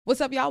What's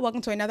up, y'all?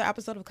 Welcome to another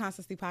episode of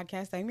Constancy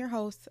Podcast. I'm your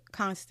host,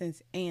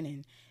 Constance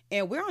Annan.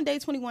 And we're on day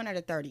 21 out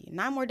of 30.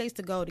 9 more days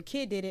to go. The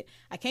kid did it.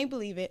 I can't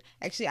believe it.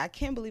 Actually, I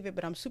can't believe it,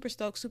 but I'm super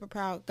stoked, super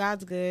proud.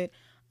 God's good.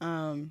 We're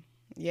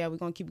going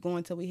to keep going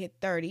until we hit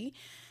 30.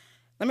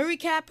 Let me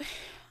recap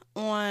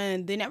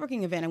on the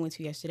networking event I went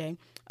to yesterday.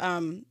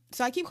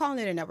 So I keep calling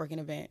it a networking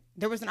event.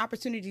 There was an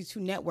opportunity to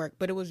network,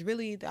 but it was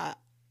really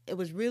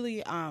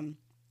an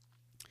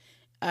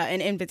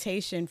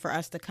invitation for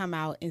us to come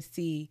out and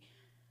see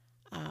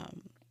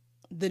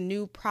the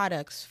new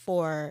products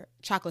for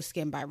Chocolate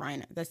Skin by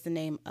Rhina. That's the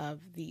name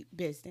of the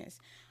business.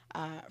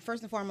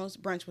 First and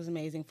foremost, brunch was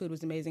amazing. Food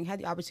was amazing. Had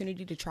the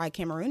opportunity to try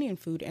Cameroonian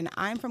food, and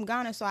I'm from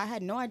Ghana, so I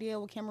had no idea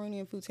what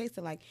Cameroonian food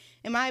tasted like.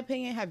 In my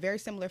opinion, have very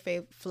similar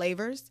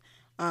flavors.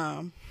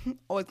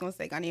 Always gonna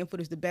say Ghanaian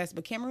food is the best,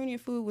 but Cameroonian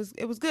food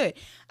was good.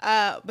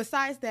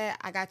 Besides that,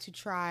 I got to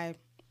try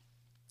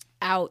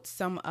out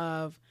some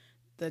of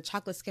the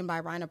Chocolate Skin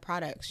by Rhina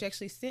products. She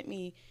actually sent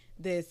me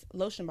this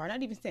lotion bar.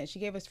 Not even sent. She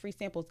gave us free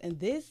samples. And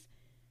this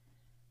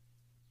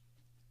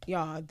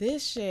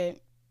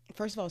shit,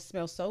 first of all,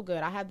 smells so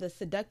good. I have the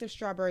Seductive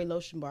Strawberry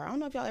Lotion Bar. I don't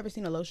know if y'all ever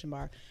seen a lotion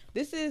bar.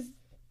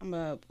 I'm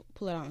going to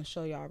pull it out and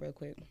show y'all real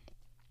quick.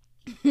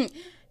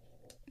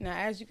 Now,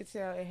 as you can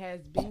tell, it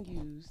has been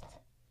used.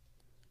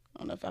 I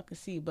don't know if y'all can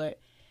see, but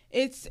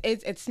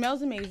it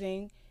smells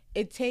amazing.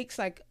 It takes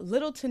like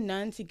little to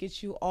none to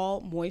get you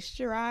all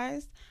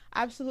moisturized.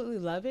 Absolutely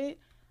love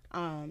it.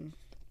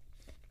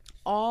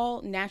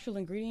 All natural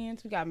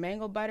ingredients. We got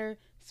mango butter,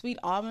 sweet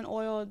almond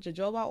oil,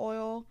 jojoba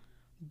oil,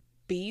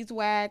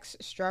 beeswax,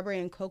 strawberry,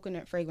 and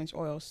coconut fragrance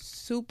oil.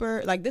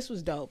 Super, like, this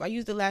was dope. I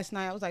used it last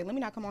night. I was like, let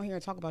me not come on here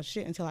and talk about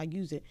shit until I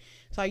use it.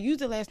 So I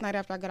used it last night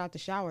after I got out the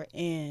shower.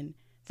 And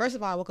first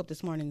of all, I woke up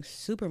this morning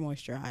super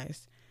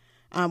moisturized.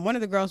 One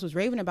of the girls was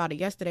raving about it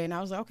yesterday, and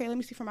I was like, okay, let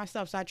me see for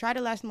myself. So I tried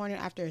it last morning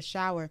after a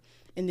shower,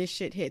 and this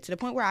shit hit to the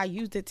point where I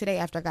used it today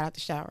after I got out the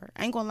shower.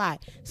 I ain't gonna lie.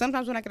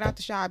 Sometimes when I get out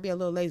the shower, I be a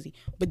little lazy,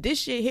 but this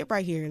shit hit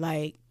right here.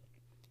 Like,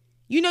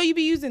 you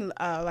be using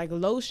like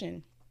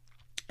lotion,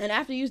 and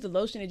after you use the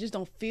lotion, it just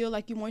don't feel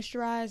like you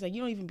moisturize. Like,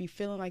 you don't even be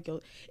feeling like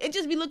it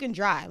just be looking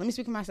dry. Let me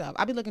speak for myself.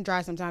 I be looking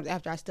dry sometimes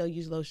after I still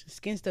use lotion.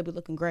 Skin still be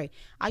looking great.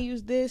 I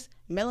use this.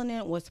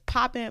 Melanin was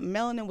popping.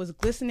 Melanin was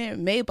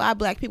glistening. Made by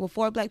black people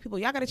for black people.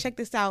 Y'all got to check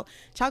this out.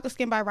 Chocolate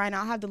Skin by Rhina.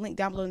 I'll have the link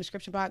down below in the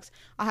description box.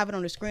 I'll have it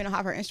on the screen. I'll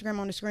have her Instagram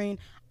on the screen.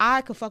 I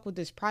could fuck with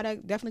this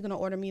product. Definitely going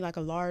to order me like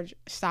a large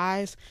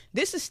size.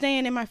 This is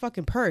staying in my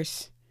fucking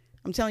purse.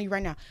 I'm telling you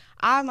right now.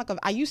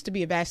 I used to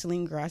be a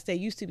Vaseline girl. I say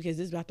used to because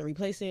this is about to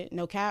replace it.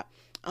 No cap.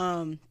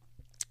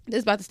 This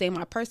is about to stay in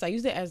my purse. I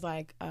used it as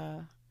like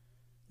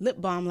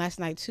lip balm last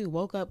night too.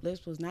 Woke up,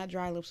 lips was not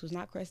dry, lips was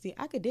not crusty.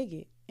 I could dig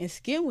it. And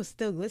skin was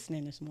still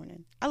glistening this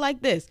morning. I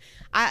like this.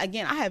 I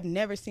have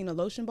never seen a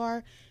lotion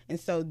bar, and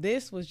so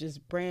this was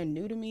just brand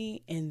new to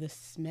me. And the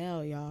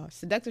smell, y'all.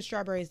 Seductive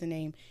Strawberry is the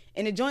name.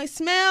 And the joint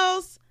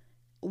smells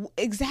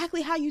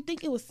exactly how you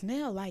think it would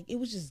smell. Like, it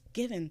was just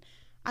given.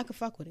 I could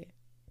fuck with it.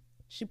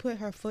 She put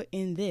her foot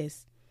in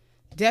this.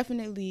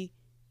 Definitely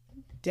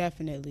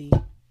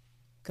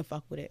could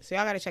fuck with it. So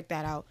y'all got to check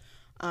that out.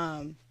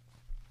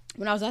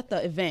 When I was at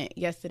the event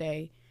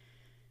yesterday,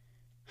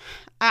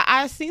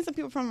 I seen some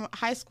people from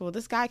high school.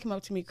 This guy came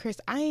up to me,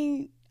 Chris.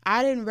 I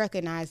didn't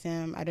recognize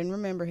him. I didn't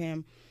remember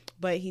him,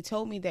 but he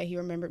told me that he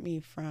remembered me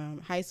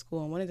from high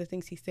school. And one of the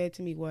things he said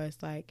to me was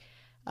like,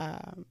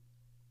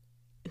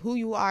 who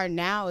you are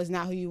now is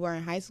not who you were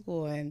in high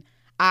school. And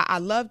I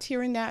loved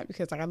hearing that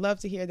because, like, I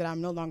love to hear that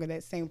I'm no longer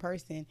that same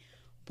person.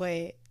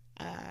 But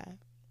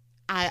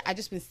I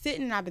just been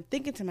sitting and I've been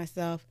thinking to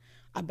myself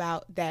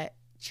about that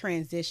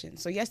transition.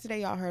 So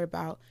yesterday y'all heard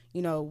about,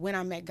 when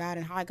I met God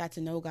and how I got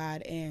to know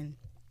God. And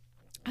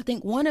I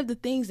think one of the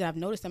things that I've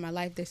noticed in my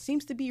life that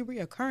seems to be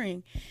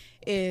reoccurring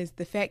is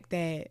the fact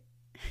that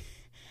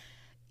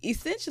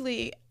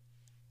essentially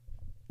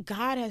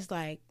God has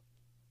like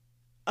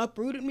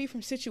uprooted me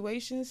from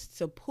situations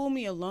to pull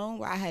me alone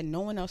where I had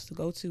no one else to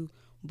go to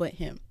but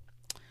him.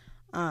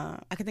 I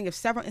can think of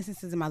several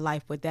instances in my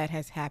life where that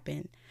has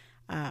happened.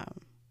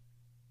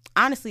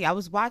 Honestly, I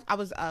was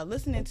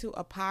listening to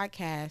a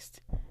podcast.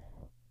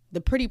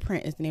 The Pretty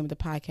Print is the name of the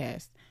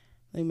podcast.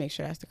 Let me make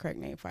sure that's the correct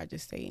name before I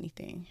just say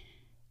anything.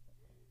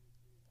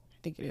 I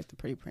think it is The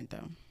Pretty Print,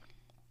 though.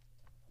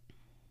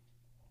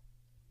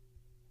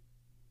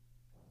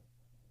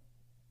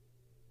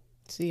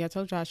 See, I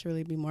told you I should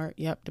really be more.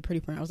 Yep, The Pretty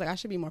Print. I was like, I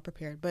should be more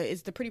prepared. But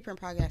it's The Pretty Print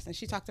podcast, and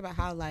she talked about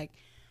how, like,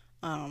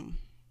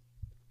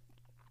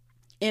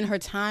 in her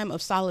time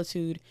of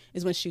solitude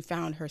is when she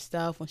found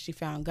herself, when she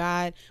found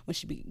God, when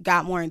she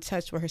got more in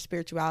touch with her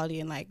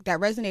spirituality. And like, that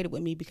resonated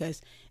with me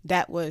because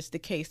that was the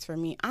case for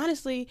me.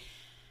 Honestly,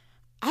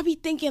 I be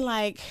thinking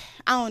like,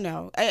 I don't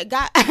know.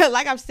 God,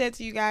 like I've said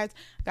to you guys,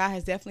 God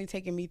has definitely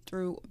taken me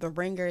through the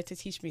ringer to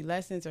teach me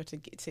lessons or to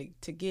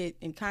get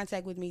in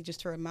contact with me,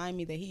 just to remind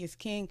me that he is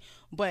king.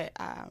 But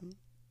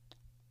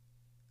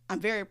I'm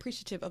very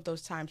appreciative of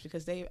those times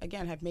because they,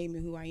 again, have made me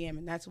who I am.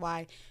 And that's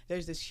why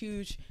there's this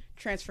huge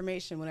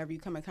transformation whenever you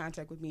come in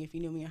contact with me. If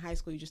you knew me in high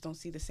school, you just don't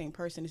see the same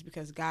person. It's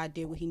because God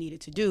did what he needed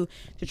to do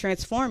to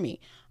transform me.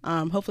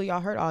 Hopefully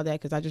y'all heard all that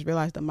because I just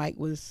realized the mic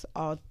was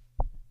all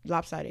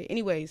lopsided.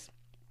 Anyways,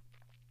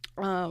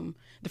 the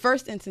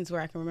first instance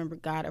where I can remember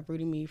God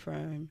uprooting me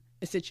from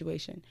a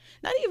situation,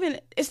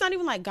 it's not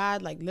even like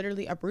God like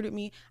literally uprooted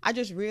me. I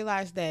just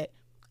realized that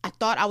I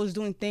thought I was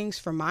doing things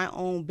for my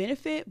own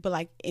benefit, but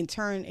like in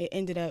turn, it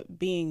ended up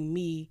being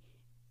me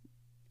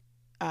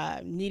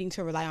needing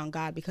to rely on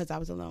God because I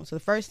was alone. So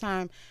the first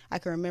time I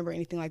can remember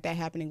anything like that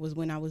happening was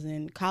when I was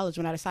in college,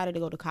 when I decided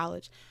to go to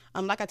college.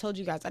 Like I told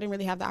you guys, I didn't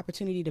really have the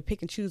opportunity to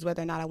pick and choose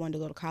whether or not I wanted to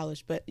go to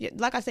college. But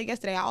like I said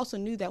yesterday, I also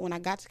knew that when I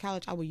got to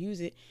college, I would use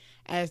it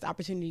as the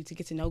opportunity to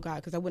get to know God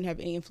because I wouldn't have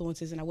any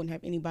influences and I wouldn't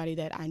have anybody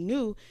that I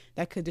knew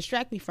that could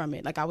distract me from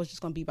it. Like I was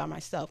just going to be by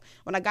myself.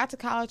 When I got to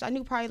college, I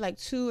knew probably like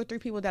 2 or 3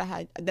 people that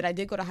I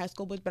did go to high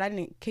school with, but I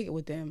didn't kick it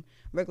with them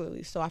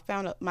regularly. So I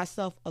found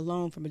myself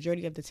alone for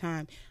majority of the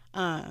time.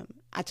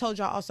 I told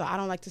y'all also I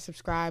don't like to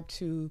subscribe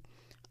to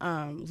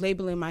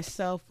labeling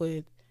myself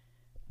with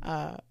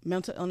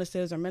mental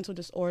illnesses or mental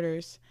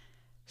disorders.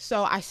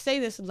 So I say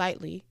this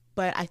lightly,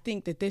 but I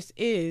think that this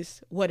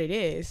is what it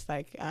is.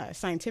 Like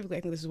scientifically,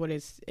 I think this is what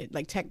it's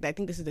like. I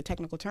think this is the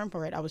technical term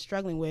for it. I was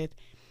struggling with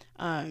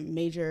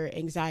major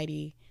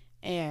anxiety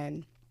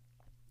and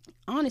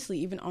honestly,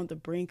 even on the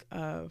brink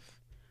of,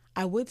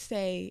 I would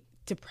say,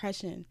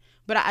 depression.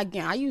 But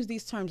I use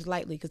these terms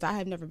lightly because I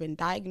have never been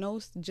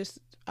diagnosed.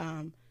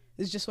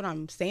 It's just what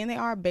I'm saying they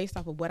are based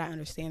off of what I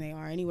understand they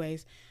are.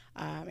 Anyways,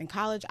 in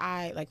college,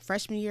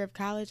 freshman year of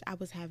college, I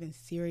was having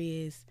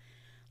serious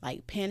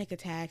like panic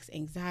attacks,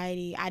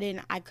 anxiety.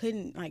 I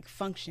couldn't like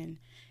function.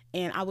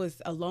 And I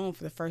was alone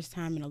for the first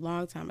time in a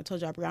long time. I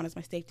told y'all Brianna's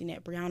my safety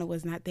net. Brianna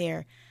was not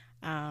there.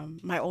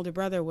 My older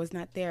brother was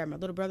not there. My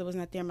little brother was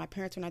not there. My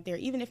parents were not there.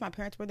 Even if my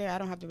parents were there, I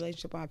don't have the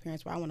relationship with my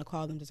parents where I want to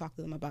call them to talk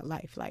to them about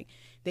life. Like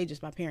they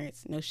just my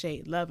parents, no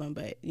shade, love them.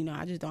 But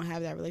I just don't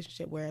have that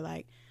relationship where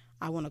like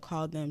I want to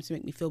call them to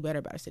make me feel better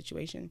about a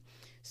situation.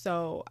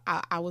 So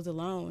I was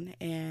alone.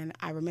 And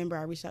I remember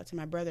I reached out to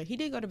my brother. He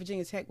did go to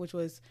Virginia Tech, which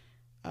was,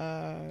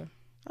 I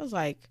was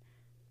like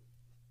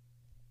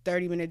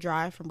 30-minute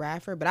drive from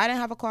Bradford, but I didn't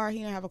have a car. He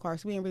didn't have a car.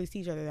 So we didn't really see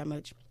each other that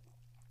much.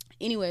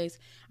 Anyways,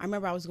 I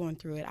remember I was going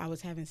through it. I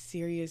was having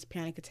serious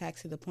panic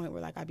attacks to the point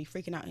where like I'd be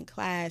freaking out in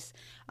class.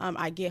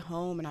 I get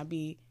home and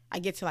I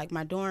get to like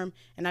my dorm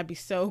and I'd be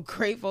so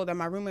grateful that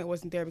my roommate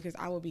wasn't there because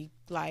I would be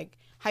like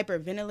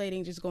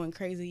hyperventilating, just going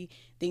crazy.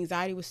 The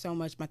anxiety was so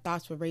much. My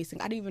thoughts were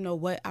racing. I didn't even know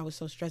what I was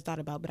so stressed out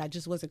about, but I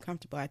just wasn't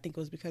comfortable. I think it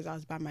was because I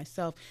was by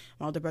myself.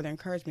 My older brother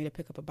encouraged me to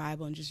pick up a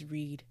Bible and just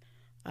read.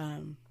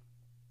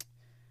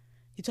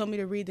 He told me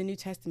to read the New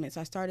Testament.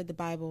 So I started the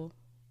Bible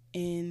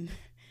in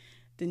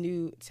the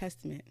New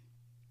Testament.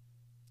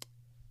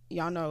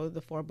 Y'all know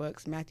the 4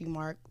 books, Matthew,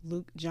 Mark,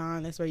 Luke,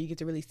 John. That's where you get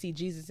to really see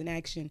Jesus in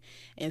action.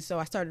 And so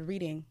I started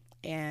reading,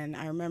 and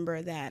I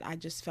remember that I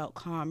just felt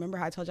calm. Remember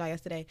how I told y'all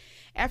yesterday,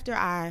 after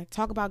I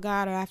talk about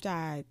God or after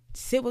I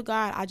sit with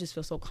God, I just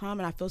feel so calm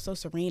and I feel so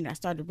serene. And I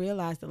started to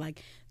realize that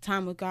like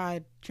time with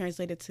God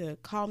translated to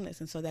calmness.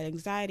 And so that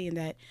anxiety and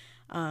that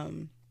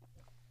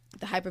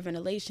the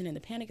hyperventilation and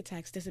the panic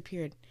attacks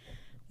disappeared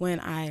when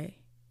I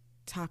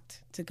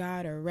talked to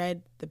God or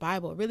read the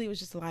Bible. Really, it was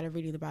just a lot of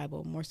reading the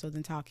Bible more so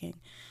than talking.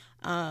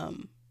 I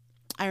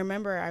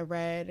remember I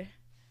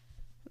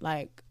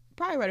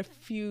probably read a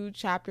few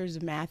chapters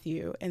of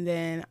Matthew, and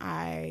then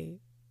I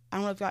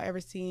don't know if y'all ever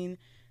seen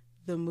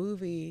the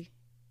movie.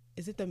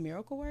 Is it The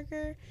Miracle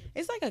Worker?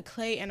 It's like a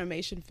clay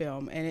animation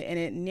film, and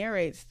it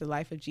narrates the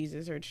life of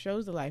Jesus, or it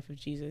shows the life of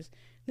Jesus.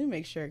 Let me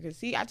make sure, because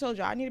see, I told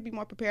y'all I need to be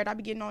more prepared. I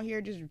be getting on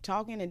here just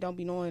talking and don't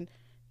be knowing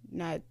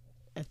not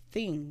a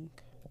thing.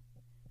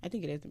 I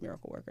think it is The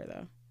Miracle Worker,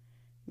 though.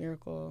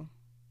 Miracle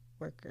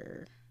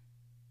Worker.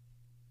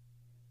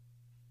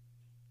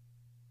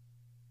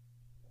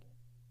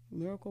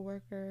 Miracle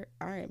Worker.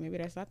 All right, maybe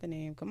that's not the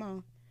name. Come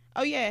on.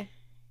 Oh, yeah.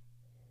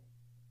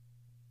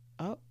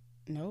 Oh,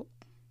 nope.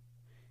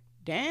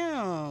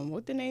 Damn.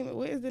 What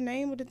is the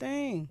name of the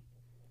thing?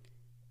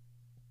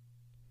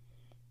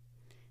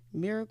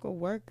 Miracle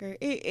Worker.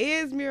 It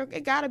is Miracle.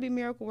 It gotta be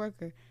Miracle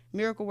Worker.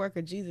 Miracle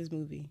Worker Jesus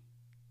movie.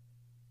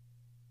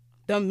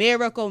 The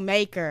Miracle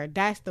Maker.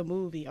 That's the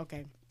movie.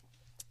 Okay.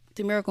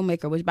 The Miracle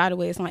Maker, which by the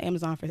way, it's on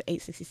Amazon for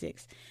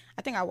 $8.66.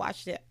 I think I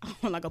watched it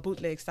on like a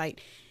bootleg site.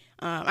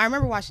 I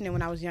remember watching it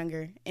when I was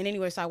younger. And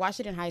anyway, so I watched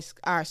it in I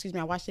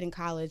watched it in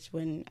college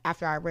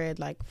after I read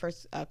like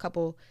first a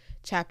couple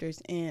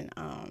chapters in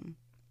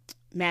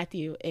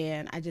Matthew,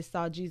 and I just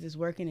saw Jesus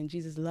working and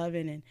Jesus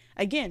loving, and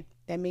again,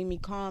 that made me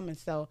calm. And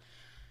so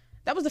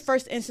that was the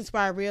first instance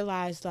where I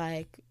realized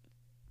like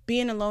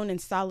being alone in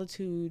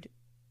solitude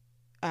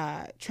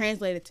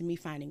translated to me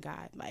finding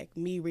God, like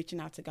me reaching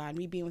out to God,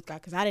 me being with God,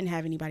 because I didn't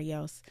have anybody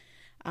else.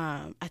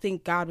 I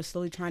think God was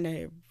slowly trying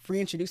to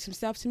reintroduce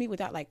himself to me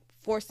without like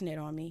forcing it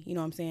on me. You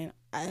know what I'm saying?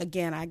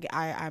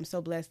 I'm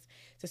so blessed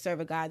to serve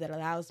a God that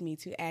allows me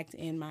to act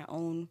in my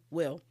own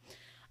will.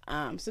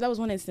 So that was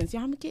one instance.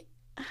 Y'all,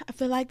 I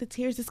feel like the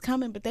tears is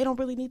coming, but they don't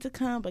really need to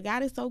come. But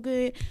God is so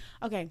good.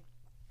 Okay.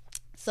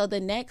 So the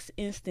next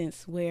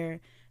instance where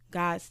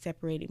God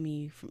separated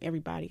me from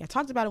everybody, I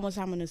talked about it one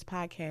time on this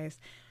podcast.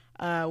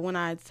 When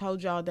I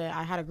told y'all that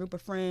I had a group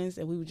of friends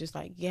and we would just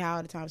like get out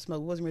all the time,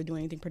 smoke, we wasn't really doing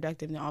anything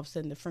productive, and then all of a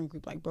sudden the friend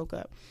group like broke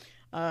up.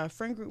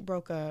 Friend group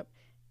broke up,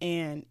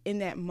 and in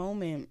that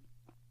moment,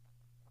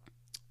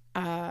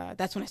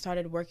 that's when I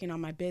started working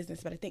on my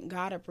business. But I think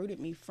God uprooted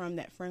me from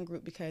that friend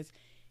group because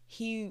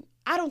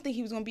I don't think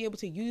he was going to be able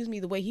to use me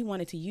the way he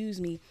wanted to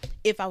use me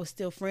if I was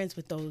still friends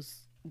with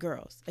those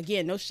girls.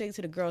 Again, no shade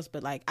to the girls,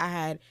 but like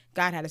God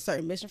had a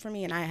certain mission for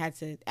me and I had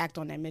to act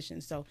on that mission.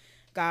 So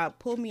God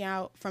pulled me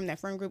out from that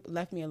friend group,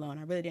 left me alone.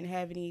 I really didn't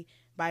have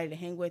anybody to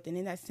hang with. And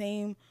in that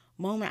same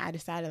moment, I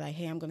decided like,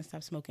 hey, I'm going to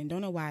stop smoking.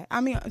 Don't know why.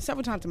 I mean,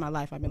 several times in my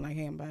life, I've been like,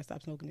 hey, I'm about to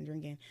stop smoking and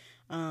drinking.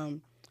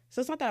 So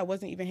it's not that I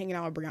wasn't even hanging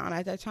out with Brianna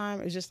at that time.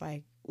 It was just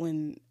like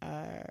when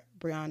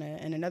Brianna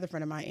and another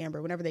friend of mine,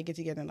 Amber, whenever they get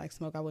together and like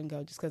smoke, I wouldn't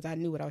go just because I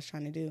knew what I was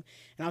trying to do.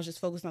 And I was just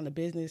focused on the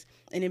business.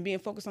 And in being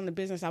focused on the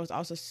business, I was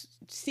also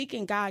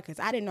seeking God because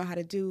I didn't know how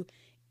to do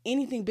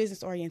anything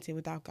business oriented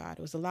without God.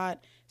 It was a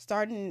lot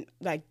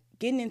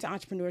getting into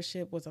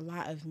entrepreneurship was a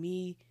lot of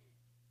me,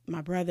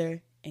 my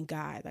brother, and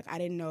God. Like I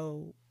didn't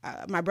know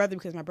my brother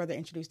because my brother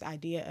introduced the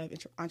idea of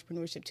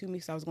entrepreneurship to me.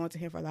 So I was going to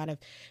him for a lot of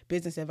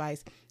business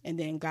advice, and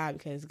then God,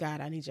 because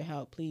God, I need your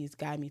help. Please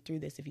guide me through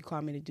this. If you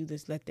call me to do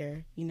this, let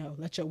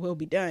your will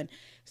be done.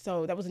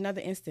 So that was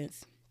another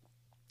instance.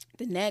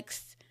 The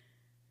next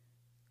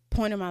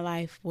point in my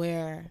life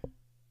where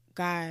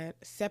God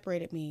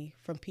separated me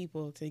from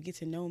people to get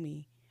to know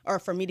me, or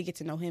for me to get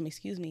to know him,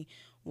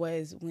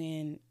 was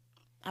when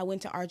I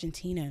went to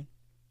Argentina.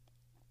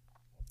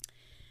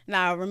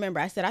 Now, remember,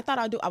 I said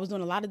I was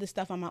doing a lot of this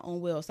stuff on my own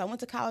will. So I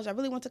went to college. I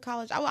really went to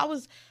college. I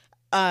was,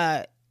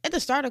 at the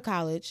start of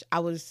college, I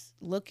was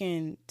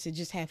looking to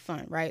just have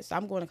fun, right? So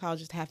I'm going to college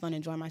just to have fun,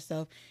 enjoy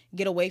myself,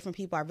 get away from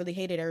people. I really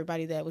hated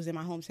everybody that was in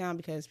my hometown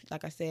because,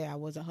 like I said, I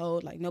was a hoe.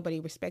 Like, nobody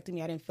respected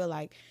me. I didn't feel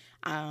like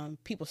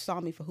people saw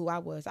me for who I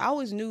was. I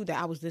always knew that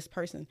I was this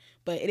person,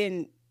 but it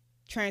didn't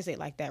translate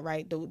like that,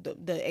 right?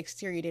 The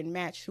exterior didn't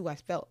match who I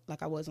felt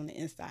like I was on the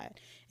inside.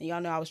 And y'all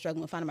know I was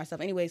struggling with finding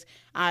myself. Anyways,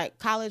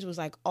 college was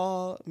like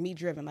all me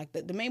driven. Like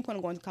the main point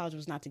of going to college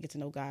was not to get to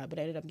know God, but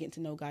I ended up getting to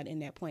know God in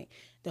that point.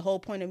 The whole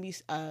point of me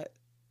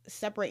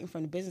separating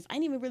from the business, I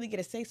didn't even really get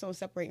to say so in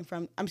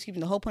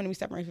the whole point of me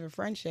separating from the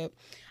friendship,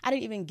 I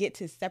didn't even get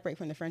to separate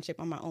from the friendship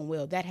on my own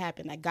will. That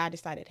happened. Like God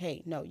decided,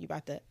 hey, no,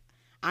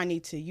 I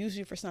need to use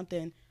you for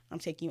something. I'm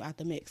taking you out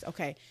the mix.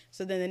 Okay.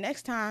 So then the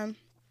next time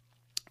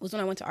was when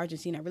I went to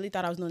Argentina. I really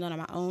thought I was doing that on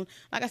my own.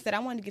 Like I said, I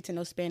wanted to get to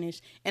know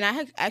Spanish. And I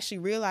had actually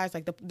realized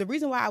like the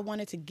reason why I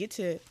wanted to get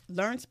to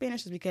learn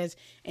Spanish is because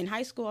in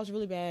high school, I was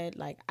really bad.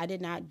 Like I did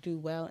not do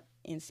well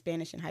in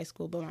Spanish in high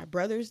school, but my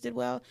brothers did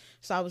well.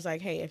 So I was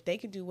like, hey, if they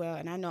could do well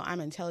and I know I'm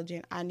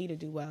intelligent, I need to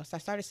do well. So I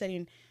started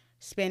studying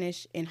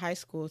Spanish in high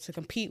school to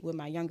compete with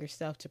my younger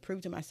self, to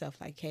prove to myself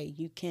like, hey,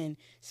 you can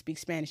speak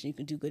Spanish and you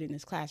can do good in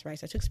this class, right?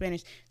 So I took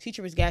Spanish.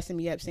 Teacher was gassing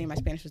me up, saying my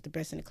Spanish was the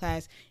best in the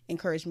class,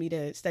 encouraged me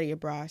to study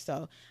abroad.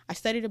 So I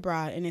studied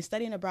abroad, and in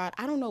studying abroad,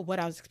 I don't know what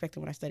I was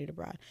expecting when I studied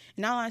abroad.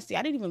 In all honesty,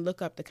 I didn't even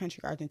look up the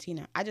country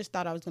Argentina. I just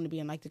thought I was going to be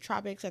in like the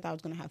tropics. I thought I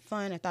was going to have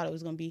fun. I thought it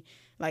was going to be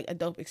like a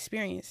dope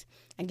experience.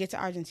 I get to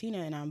Argentina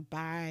and I'm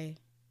by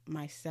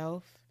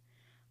myself.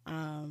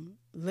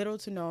 Little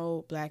to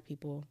no black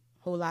people.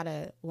 Whole lot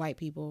of white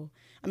people.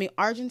 I mean,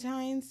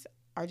 Argentinians,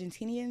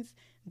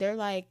 they're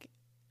like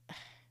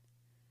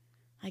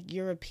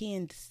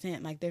European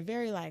descent. Like they're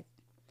very like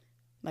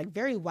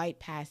very white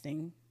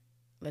passing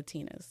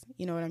Latinas.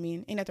 You know what I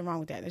mean? Ain't nothing wrong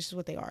with that. That's just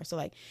what they are. So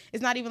like,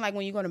 it's not even like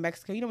when you go to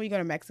Mexico. You know, when you go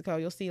to Mexico,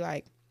 you'll see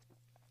like,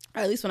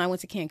 or at least when I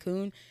went to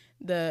Cancun,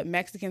 the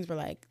Mexicans were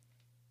like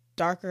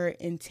darker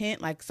in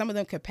tint. Like some of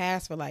them could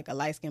pass for like a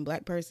light-skinned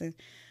black person.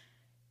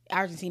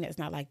 Argentina is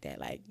not like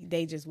that. Like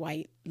they just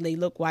white. They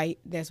look white.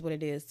 That's what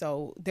it is.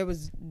 So there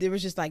was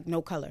just like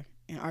no color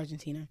in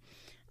Argentina.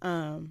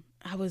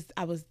 I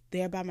was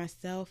there by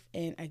myself,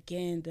 and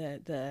again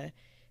the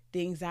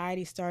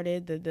anxiety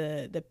started.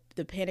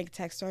 The panic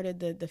attack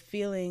started. The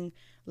feeling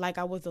like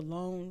I was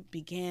alone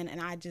began, and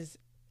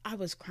I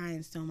was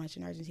crying so much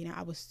in Argentina.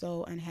 I was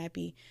so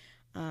unhappy.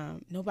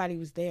 Nobody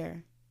was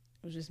there.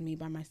 It was just me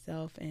by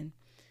myself, and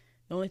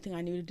the only thing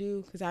I knew to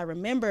do, because I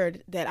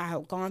remembered that I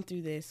had gone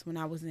through this when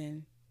I was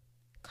in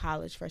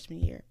college freshman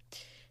year.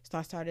 So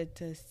I started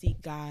to seek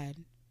God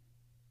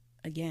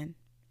again.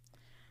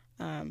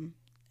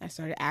 I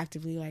started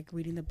actively like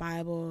reading the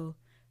Bible,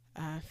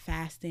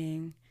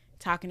 fasting,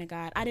 talking to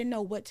God. I didn't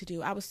know what to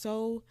do. I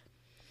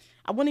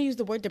want to use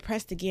the word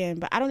depressed again,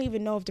 but I don't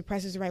even know if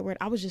depressed is the right word.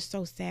 I was just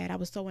so sad. I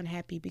was so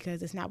unhappy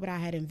because it's not what I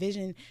had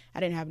envisioned. I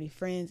didn't have any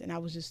friends, and I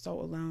was just so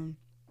alone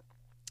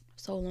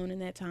in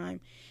that time.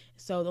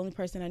 So the only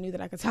person I knew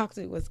that I could talk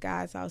to was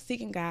God. So I was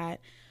seeking God,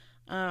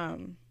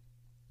 and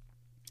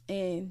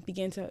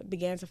began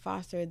to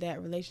foster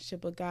that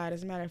relationship with God.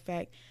 As a matter of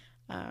fact,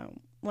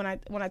 when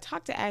I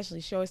talk to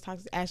Ashley,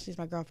 Ashley's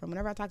my girlfriend.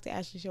 Whenever I talk to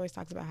Ashley, she always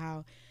talks about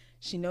how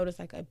she noticed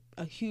like a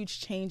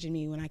huge change in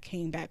me when I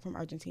came back from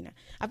Argentina.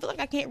 I feel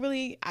like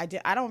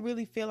I don't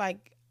really feel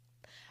like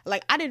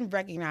I didn't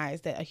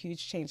recognize that a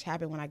huge change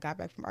happened when I got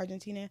back from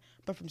Argentina,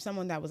 but from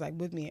someone that was like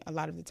with me a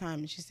lot of the time,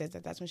 and she says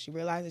that that's when she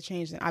realized the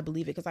change, and I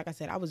believe it, because like I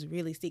said, I was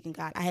really seeking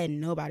God. I had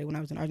nobody when I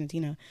was in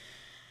Argentina.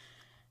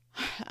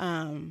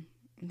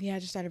 I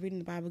just started reading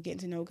the Bible, getting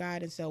to know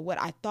God, and so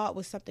what I thought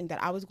was something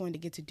that I was going to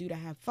get to do to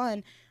have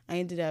fun, I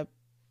ended up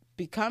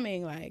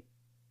becoming like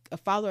a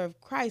follower of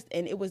Christ.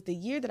 And it was the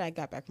year that I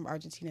got back from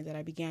Argentina that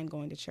I began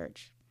going to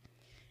church,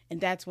 and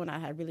that's when I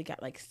had really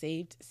got like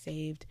saved.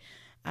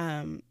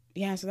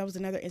 So that was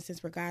another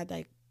instance where God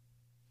like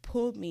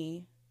pulled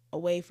me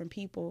away from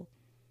people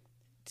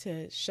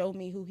to show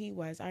me who he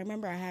was. I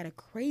remember I had a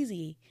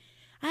crazy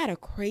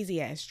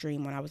ass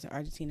dream when I was in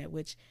Argentina,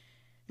 which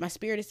my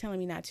spirit is telling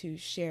me not to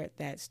share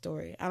that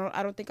story.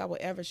 I don't think I will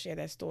ever share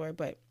that story,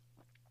 but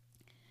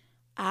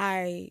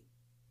I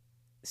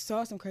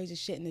saw some crazy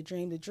shit in the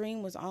dream. The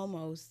dream was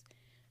almost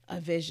a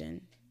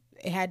vision.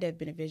 It had to have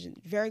been a vision.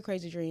 Very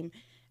crazy dream.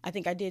 I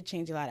think I did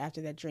change a lot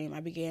after that dream. I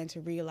began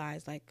to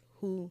realize like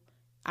who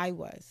I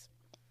was.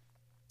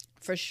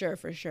 For sure.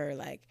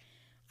 Like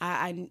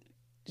I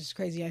just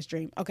crazy ass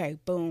dream. Okay,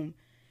 boom.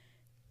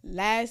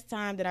 Last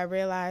time that I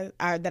realized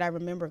that I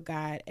remember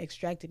God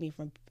extracted me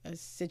from a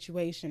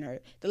situation, or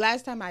the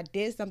last time I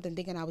did something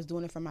thinking I was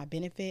doing it for my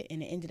benefit,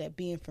 and it ended up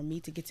being for me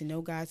to get to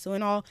know God. So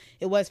in all,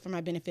 it was for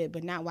my benefit,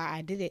 but not why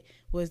I did it,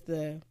 was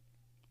the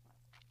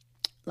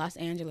Los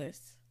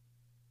Angeles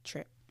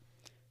trip,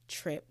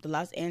 the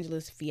Los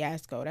Angeles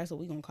fiasco. That's what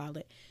we're going to call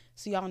it.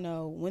 So y'all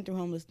know, went through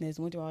homelessness,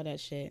 went through all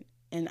that shit.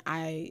 And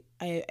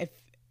if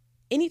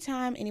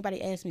anytime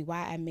anybody asks me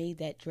why I made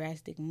that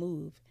drastic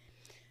move,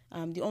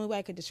 the only way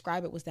I could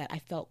describe it was that I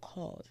felt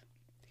called.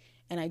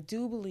 And I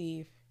do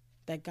believe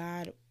that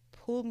God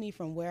pulled me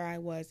from where I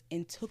was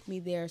and took me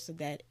there so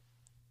that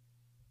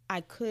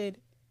I could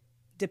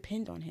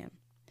depend on him.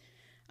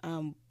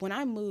 When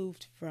I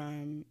moved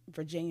from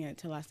Virginia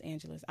to Los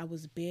Angeles, I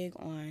was big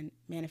on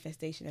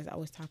manifestation, as I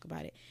always talk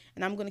about it.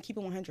 And I'm going to keep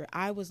it 100.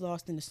 I was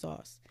lost in the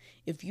sauce.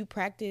 If you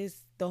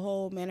practice the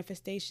whole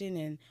manifestation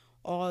and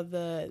all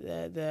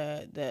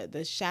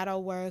the shadow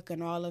work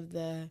and all of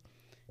the,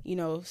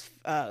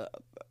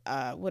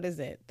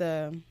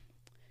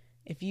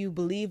 if you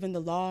believe in the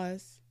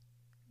laws,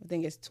 I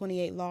think it's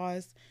 28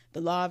 laws,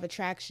 the law of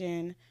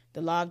attraction,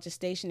 the law of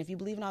gestation. If you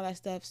believe in all that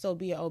stuff, so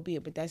be it, oh be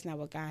it. But that's not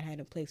what God had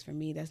in place for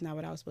me. That's not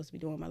what I was supposed to be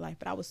doing in my life.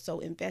 But I was so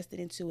invested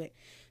into it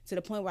to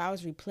the point where I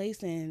was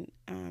replacing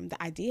the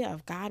idea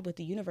of God with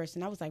the universe.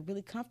 And I was like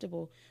really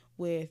comfortable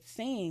with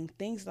saying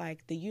things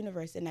like the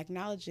universe and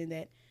acknowledging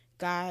that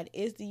God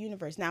is the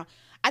universe. Now,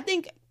 I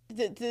think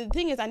the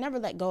thing is, I never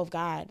let go of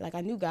God. Like,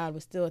 I knew God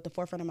was still at the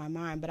forefront of my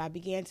mind, but I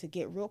began to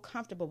get real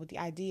comfortable with the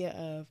idea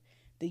of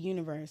the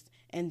universe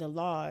and the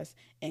laws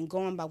and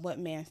going by what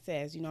man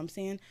says. You know what I'm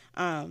saying?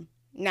 Now,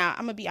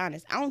 I'm going to be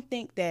honest. I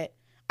think that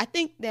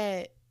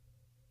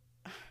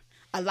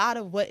a lot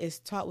of what is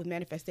taught with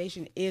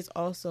manifestation is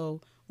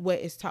also what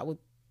is taught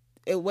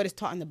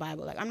in the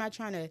Bible. Like, I'm not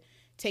trying to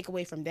take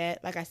away from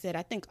that. Like I said,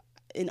 I think,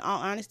 in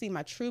all honesty,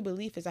 my true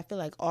belief is I feel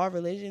like all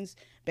religions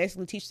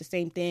basically teach the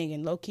same thing,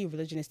 and low-key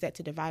religion is set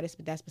to divide us,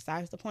 but that's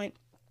besides the point.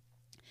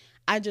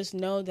 I just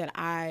know that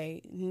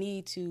I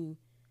need to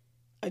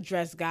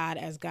address God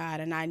as God,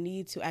 and I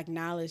need to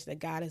acknowledge that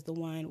God is the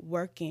one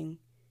working,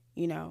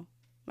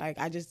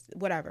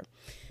 whatever.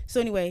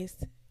 So anyways,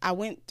 I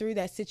went through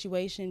that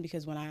situation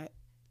because I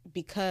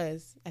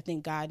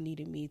think God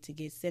needed me to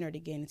get centered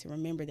again and to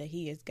remember that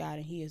he is God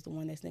and he is the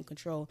one that's in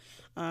control.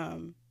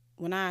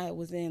 When I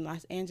was in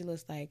Los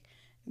Angeles, like,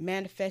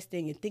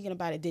 manifesting and thinking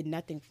about it did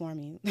nothing for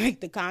me. Like,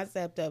 the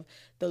concept of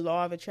the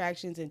law of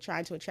attractions and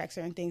trying to attract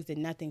certain things did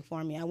nothing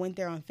for me. I went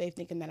there on faith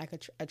thinking that I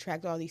could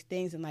attract all these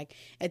things, and like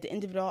at the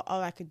end of it all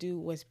I could do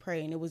was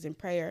pray. And it was in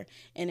prayer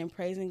and in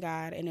praising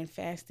God and in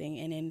fasting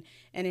and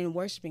in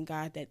worshiping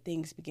God that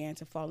things began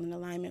to fall in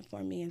alignment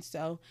for me. And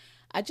so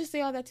I just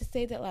say all that to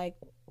say that, like,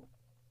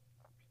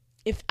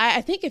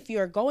 I think if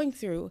you're going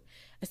through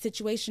a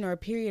situation or a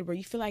period where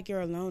you feel like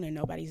you're alone and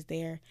nobody's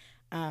there,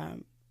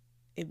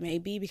 it may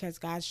be because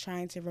God's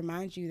trying to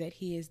remind you that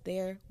he is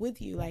there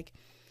with you. Like,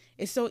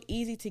 it's so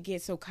easy to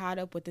get so caught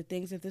up with the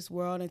things of this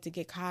world and to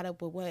get caught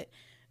up with what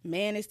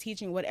man is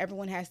teaching, what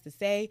everyone has to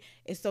say.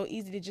 It's so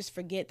easy to just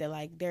forget that,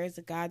 like, there is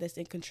a God that's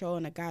in control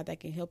and a God that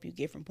can help you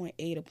get from point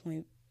A to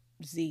point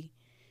Z.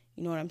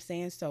 You know what I'm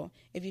saying? So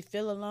if you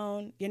feel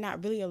alone, you're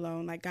not really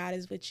alone. Like, God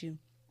is with you.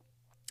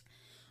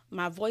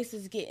 My voice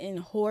is getting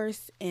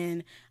hoarse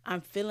and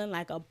I'm feeling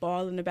like a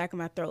ball in the back of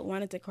my throat,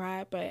 wanting to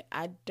cry, but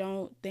I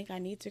don't think I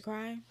need to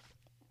cry. I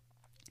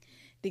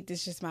think this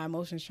is just my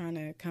emotions trying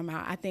to come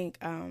out. I think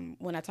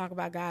when I talk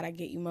about God, I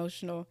get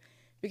emotional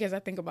because I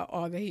think about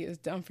all that he has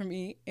done for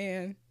me.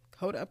 And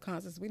hold up,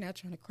 Constance, we're not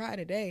trying to cry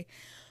today.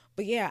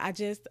 But yeah, I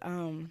just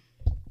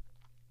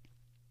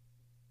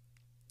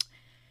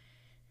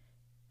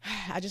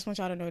want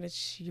y'all to know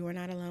that you are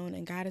not alone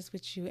and God is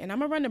with you. And I'm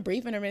going to run a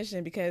brief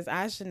intermission because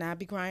I should not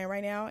be crying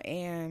right now.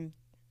 And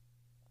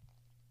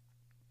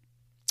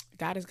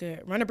God is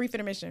good. Run a brief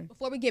intermission.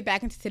 Before we get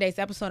back into today's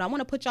episode, I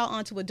want to put y'all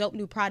on to a dope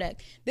new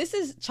product. This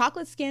is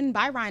Chocolate Skin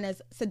by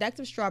Rhina's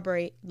Seductive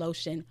Strawberry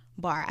Lotion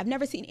Bar. I've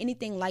never seen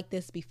anything like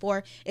this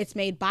before. It's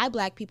made by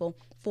Black people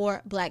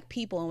for Black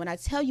people. And when I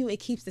tell you it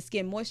keeps the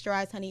skin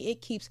moisturized, honey,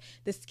 it keeps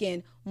the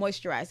skin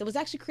moisturized. It was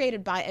actually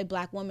created by a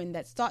Black woman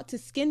that sought to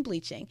skin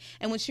bleaching.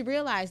 And when she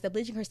realized that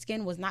bleaching her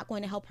skin was not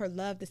going to help her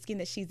love the skin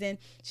that she's in,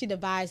 she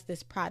devised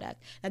this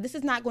product. Now, this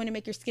is not going to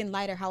make your skin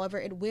lighter. However,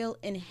 it will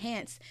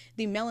enhance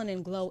the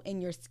melanin glow in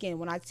your skin.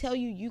 When I tell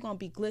you, you're going to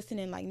be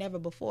glistening like never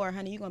before,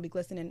 honey, you're going to be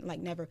glistening like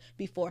never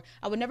before.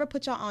 I would never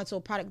put y'all onto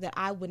a product that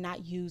I would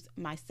not use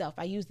myself.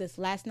 I used this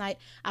last night.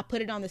 I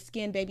put it on the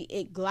skin, baby.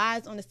 It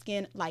glides on the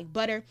skin like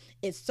butter.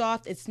 It's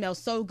soft. It smells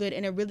so good,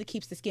 and it really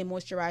keeps the skin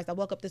moisturized. I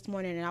woke up this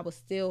morning and I was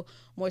still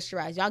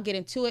moisturized. Y'all get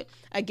into it.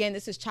 Again,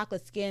 this is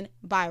Chocolate Skin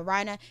by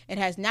Rhina. It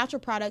has natural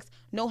products,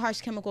 no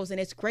harsh chemicals, and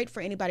it's great for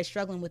anybody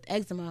struggling with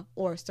eczema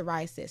or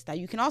psoriasis. Now,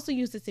 you can also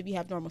use this if you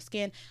have normal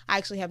skin. I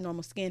actually have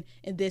normal skin,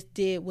 and this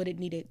did what it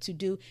needed to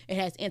do. It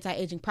has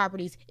anti-aging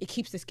properties. It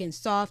keeps the skin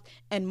soft,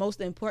 and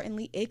most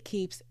importantly, it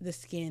keeps the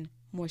skin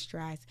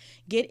moisturized.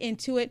 Get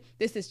into it.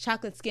 This is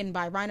Chocolate Skin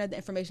by Rhina. The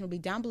information will be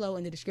down below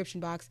in the description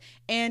box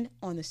and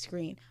on the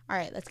screen. All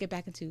right, let's get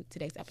back into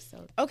today's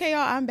episode. Okay,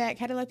 y'all, I'm back.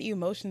 Had to let the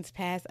emotions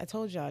pass. I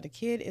told y'all the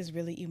kid is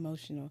really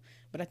emotional,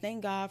 but I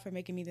thank God for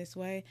making me this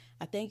way.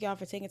 I thank y'all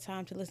for taking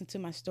time to listen to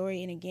my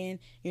story. And again,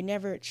 you're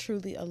never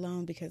truly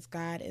alone because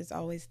God is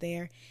always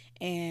there.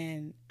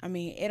 And I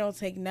mean, it don't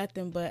take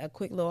nothing but a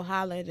quick little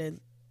holler to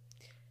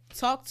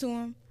talk to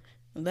him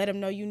and let him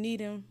know you need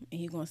him,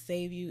 and he's gonna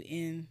save you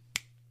in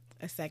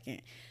a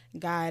second.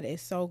 God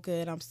is so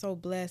good. I'm so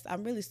blessed.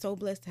 I'm really so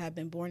blessed to have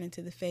been born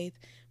into the faith.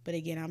 But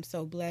again, I'm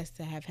so blessed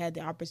to have had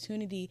the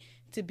opportunity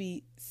to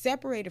be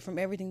separated from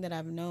everything that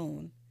I've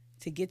known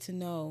to get to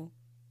know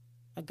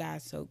a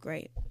God so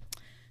great.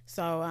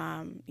 So,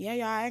 yeah,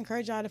 y'all, I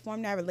encourage y'all to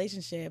form that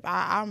relationship.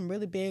 I'm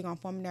really big on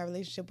forming that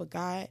relationship with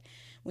God.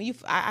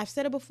 I've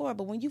said it before,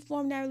 but when you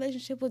form that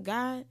relationship with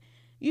God,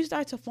 you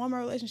start to form a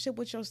relationship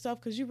with yourself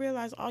because you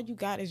realize all you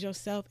got is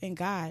yourself and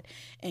God.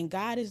 And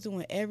God is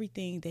doing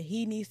everything that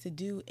he needs to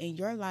do in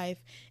your life.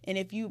 And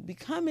if you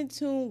become in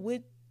tune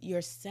with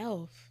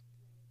yourself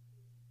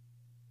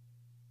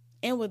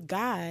and with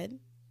God,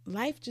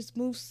 life just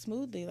moves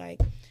smoothly.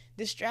 Like,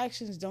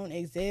 distractions don't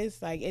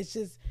exist. Like, it's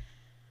just,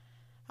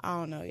 I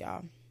don't know,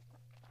 y'all.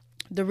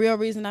 The real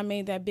reason I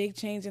made that big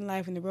change in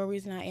life and the real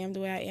reason I am the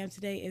way I am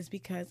today is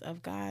because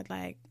of God.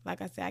 Like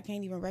I said, I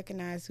can't even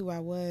recognize who I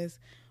was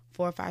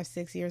 4, 5,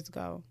 6 years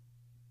ago.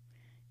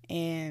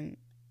 And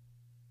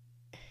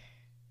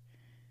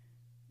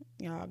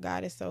y'all,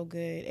 God is so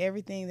good.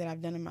 Everything that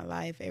I've done in my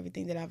life,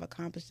 everything that I've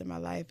accomplished in my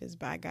life is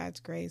by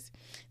God's grace.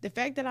 The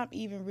fact that I'm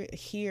even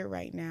here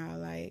right now,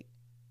 like,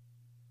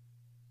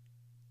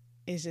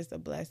 it's just a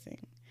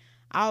blessing.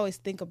 I always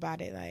think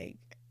about it, like,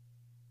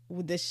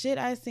 with the shit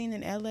I seen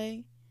in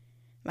LA,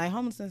 like,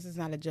 homelessness is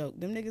not a joke.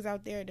 Them niggas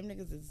out there, them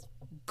niggas is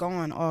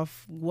gone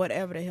off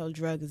whatever the hell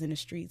drug is in the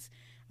streets.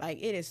 Like,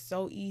 it is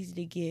so easy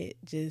to get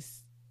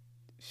just,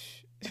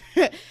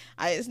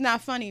 it's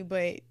not funny,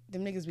 but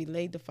them niggas be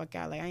laid the fuck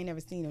out. Like, I ain't never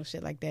seen no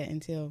shit like that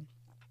until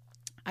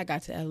I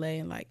got to LA.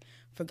 And, like,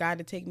 for God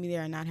to take me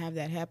there and not have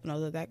that happen,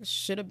 although that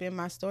should have been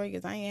my story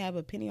because I ain't have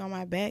a penny on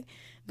my back,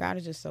 God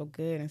is just so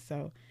good. And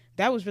so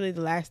that was really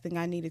the last thing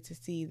I needed to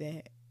see,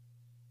 that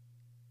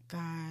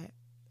God,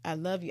 I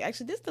love you.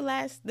 Actually,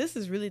 this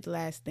is really the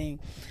last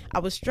thing I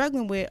was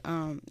struggling with.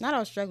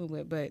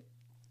 But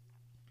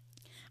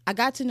I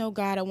got to know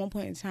God at one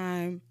point in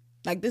time.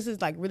 Like, this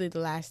is like really the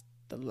last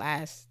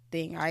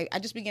thing. I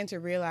just began to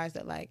realize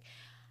that, like,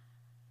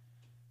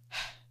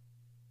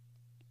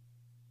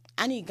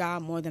 I need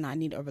God more than I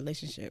need a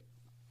relationship.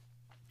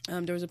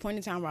 There was a point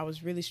in time where I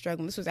was really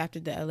struggling. This was after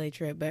the LA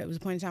trip, but it was a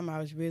point in time where I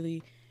was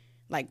really,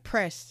 like,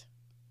 pressed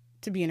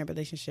to be in a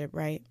relationship,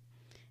 right?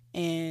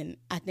 And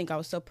I think I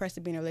was so pressed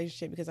to be in a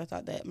relationship because I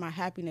thought that my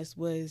happiness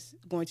was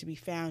going to be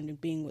found in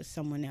being with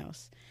someone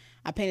else.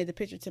 I painted the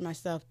picture to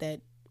myself that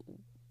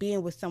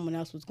being with someone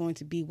else was going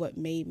to be what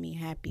made me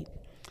happy.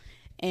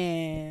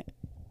 And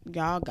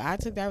y'all, God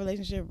took that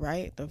relationship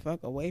right the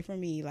fuck away from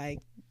me. Like,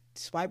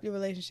 swiped the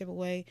relationship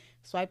away,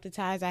 swiped the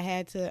ties I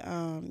had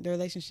to the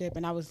relationship,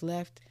 and I was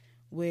left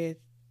with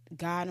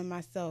God and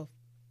myself.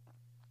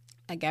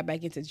 I got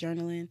back into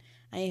journaling.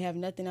 I didn't have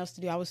nothing else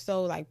to do. I was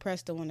so, like,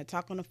 pressed to want to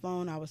talk on the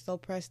phone. I was so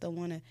pressed to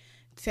want to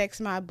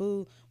text my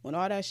boo. When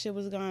all that shit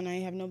was gone, I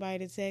didn't have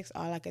nobody to text.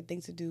 All I could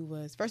think to do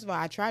was, first of all,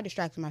 I tried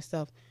distracting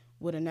myself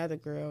with another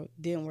girl.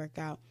 Didn't work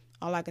out.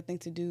 All I could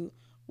think to do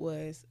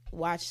was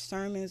watch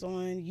sermons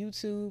on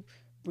YouTube,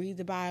 read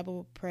the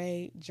Bible,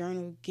 pray,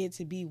 journal, get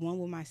to be one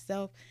with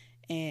myself.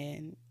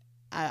 And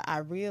I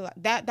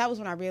realized that was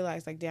when I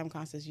realized, like, damn,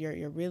 Constance,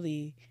 you're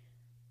really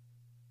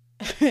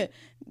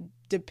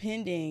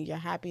depending your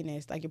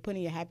happiness, like, you're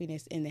putting your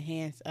happiness in the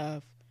hands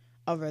of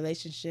a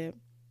relationship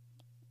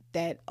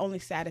that only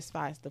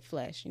satisfies the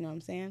flesh. You know what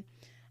I'm saying?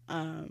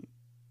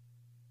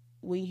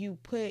 When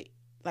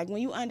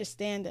you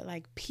understand that,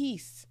 like,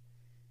 peace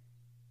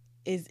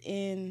is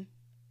in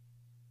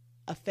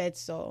a fed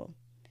soul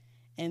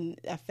and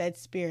a fed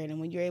spirit. And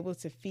when you're able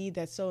to feed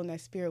that soul and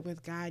that spirit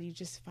with God, you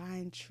just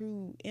find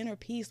true inner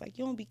peace. Like,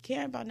 you don't be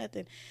caring about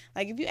nothing.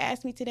 Like, if you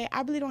ask me today,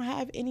 I really don't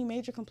have any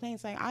major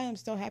complaints. Like, I am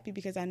so happy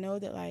because I know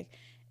that, like,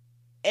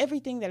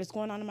 everything that is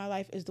going on in my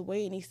life is the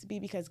way it needs to be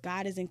because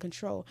God is in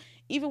control.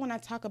 Even when I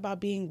talk about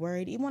being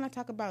worried, even when I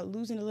talk about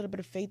losing a little bit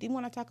of faith, even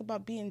when I talk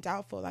about being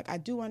doubtful, like, I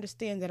do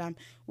understand that I'm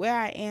where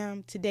I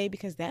am today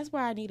because that's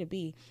where I need to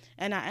be.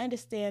 And I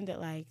understand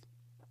that, like,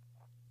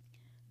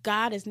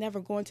 God is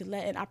never going to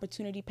let an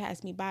opportunity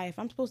pass me by. If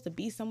I'm supposed to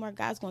be somewhere,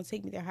 God's going to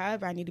take me there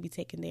however I need to be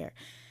taken there.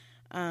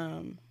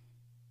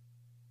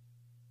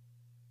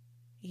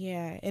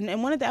 Yeah.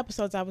 And one of the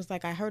episodes, I was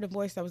like, I heard a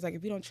voice that was like,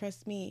 if you don't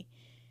trust me,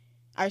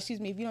 or excuse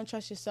me, if you don't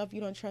trust yourself,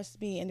 you don't trust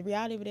me. And the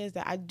reality of it is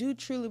that I do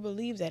truly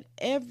believe that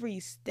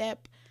every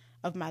step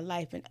of my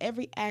life and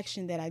every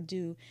action that I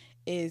do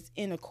is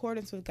in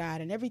accordance with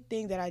God, and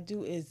everything that I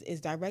do is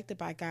directed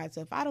by God.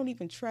 So if I don't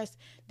even trust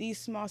these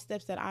small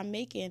steps that I'm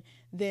making,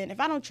 then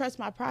if I don't trust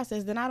my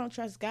process, then I don't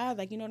trust God.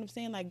 Like, you know what I'm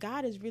saying? Like,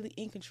 God is really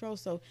in control.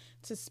 So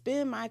to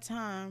spend my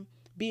time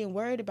being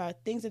worried about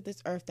things of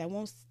this earth that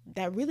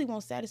really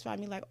won't satisfy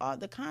me, like all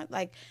the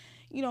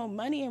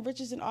money and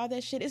riches and all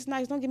that shit, it's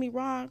nice, don't get me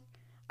wrong.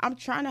 I'm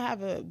trying to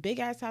have a big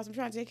ass house. I'm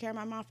trying to take care of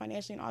my mom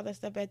financially and all that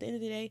stuff. But at the end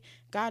of the day,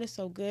 God is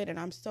so good, and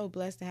I'm so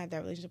blessed to have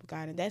that relationship with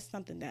God. And that's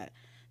something that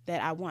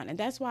I want. And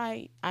that's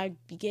why I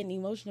be getting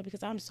emotional,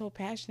 because I'm so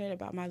passionate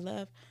about my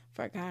love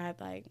for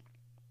God. Like,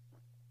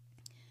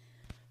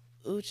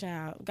 ooh,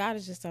 child, God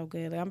is just so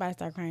good. Like, I'm about to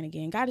start crying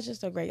again. God is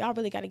just so great. Y'all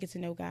really got to get to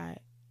know God,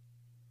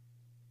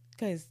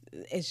 because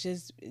it's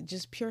just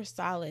pure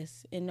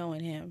solace in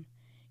knowing Him.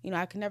 You know,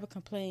 I can never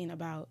complain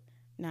about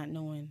not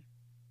knowing.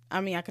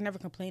 I can never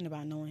complain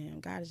about knowing Him.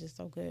 God is just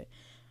so good.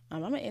 I'm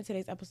going to end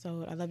today's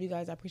episode. I love you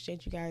guys. I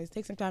appreciate you guys.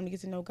 Take some time to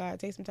get to know God.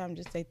 Take some time to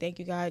just say thank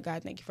you, God.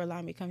 God, thank you for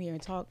allowing me to come here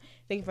and talk.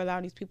 Thank you for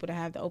allowing these people to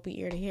have the open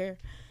ear to hear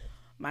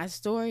my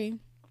story.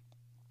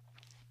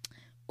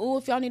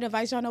 If y'all need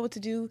advice, y'all know what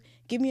to do.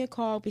 Give me a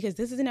call, because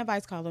this is an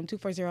advice column,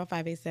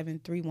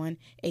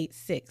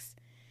 240-587-3186.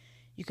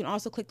 You can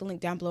also click the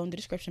link down below in the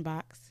description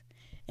box.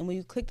 And when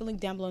you click the link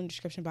down below in the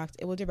description box,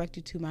 it will direct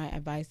you to my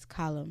advice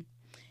column.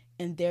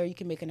 And there you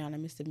can make an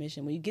anonymous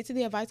submission. When you get to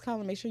the advice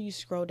column, make sure you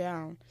scroll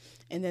down,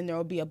 and then there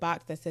will be a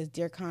box that says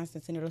Dear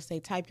Constance, and it'll say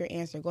type your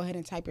answer. Go ahead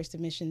and type your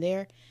submission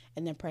there,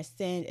 and then press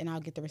send, and I'll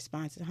get the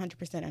response. It's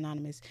 100%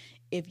 anonymous.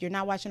 If you're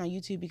not watching on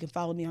YouTube, you can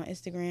follow me on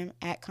Instagram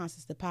at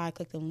Constance the Pod.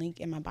 Click the link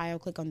in my bio.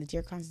 Click on the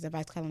Dear Constance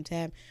advice column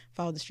tab.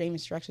 Follow the stream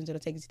instructions.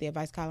 It'll take you to the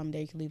advice column. There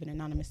you can leave an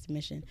anonymous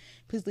submission.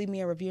 Please leave me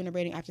a review and a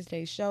rating after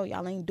today's show.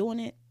 Y'all ain't doing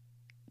it.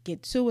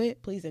 Get to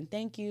it, please, and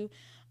thank you.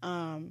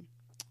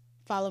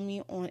 Follow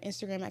me on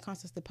Instagram at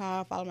Constance the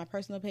Pod. Follow my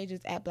personal pages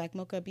at Black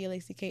Mocha,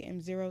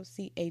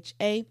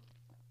 BLACKM0CHA.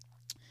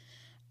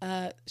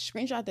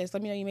 Screenshot this.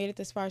 Let me know you made it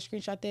this far.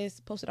 Screenshot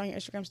this. Post it on your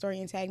Instagram story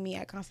and tag me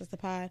at Constance the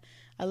Pod.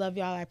 I love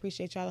y'all. I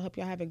appreciate y'all. I hope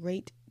y'all have a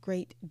great,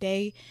 great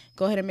day.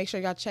 Go ahead and make sure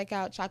y'all check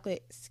out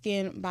Chocolate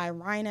Skin by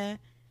Rhina.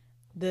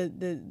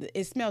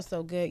 It smells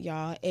so good,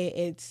 y'all.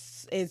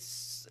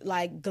 It's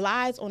like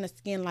glides on the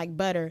skin like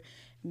butter.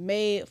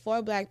 Made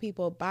for Black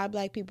people, by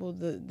Black people.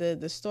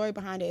 The story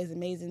behind it is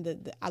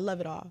amazing. I love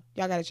it all.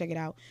 Y'all gotta check it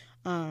out.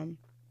 I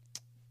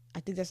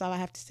think that's all I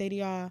have to say to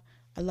y'all.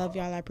 I love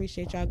y'all. I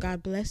appreciate y'all.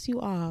 God bless you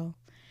all.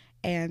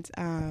 And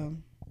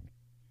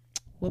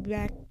we'll be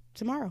back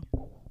tomorrow.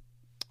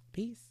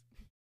 Peace.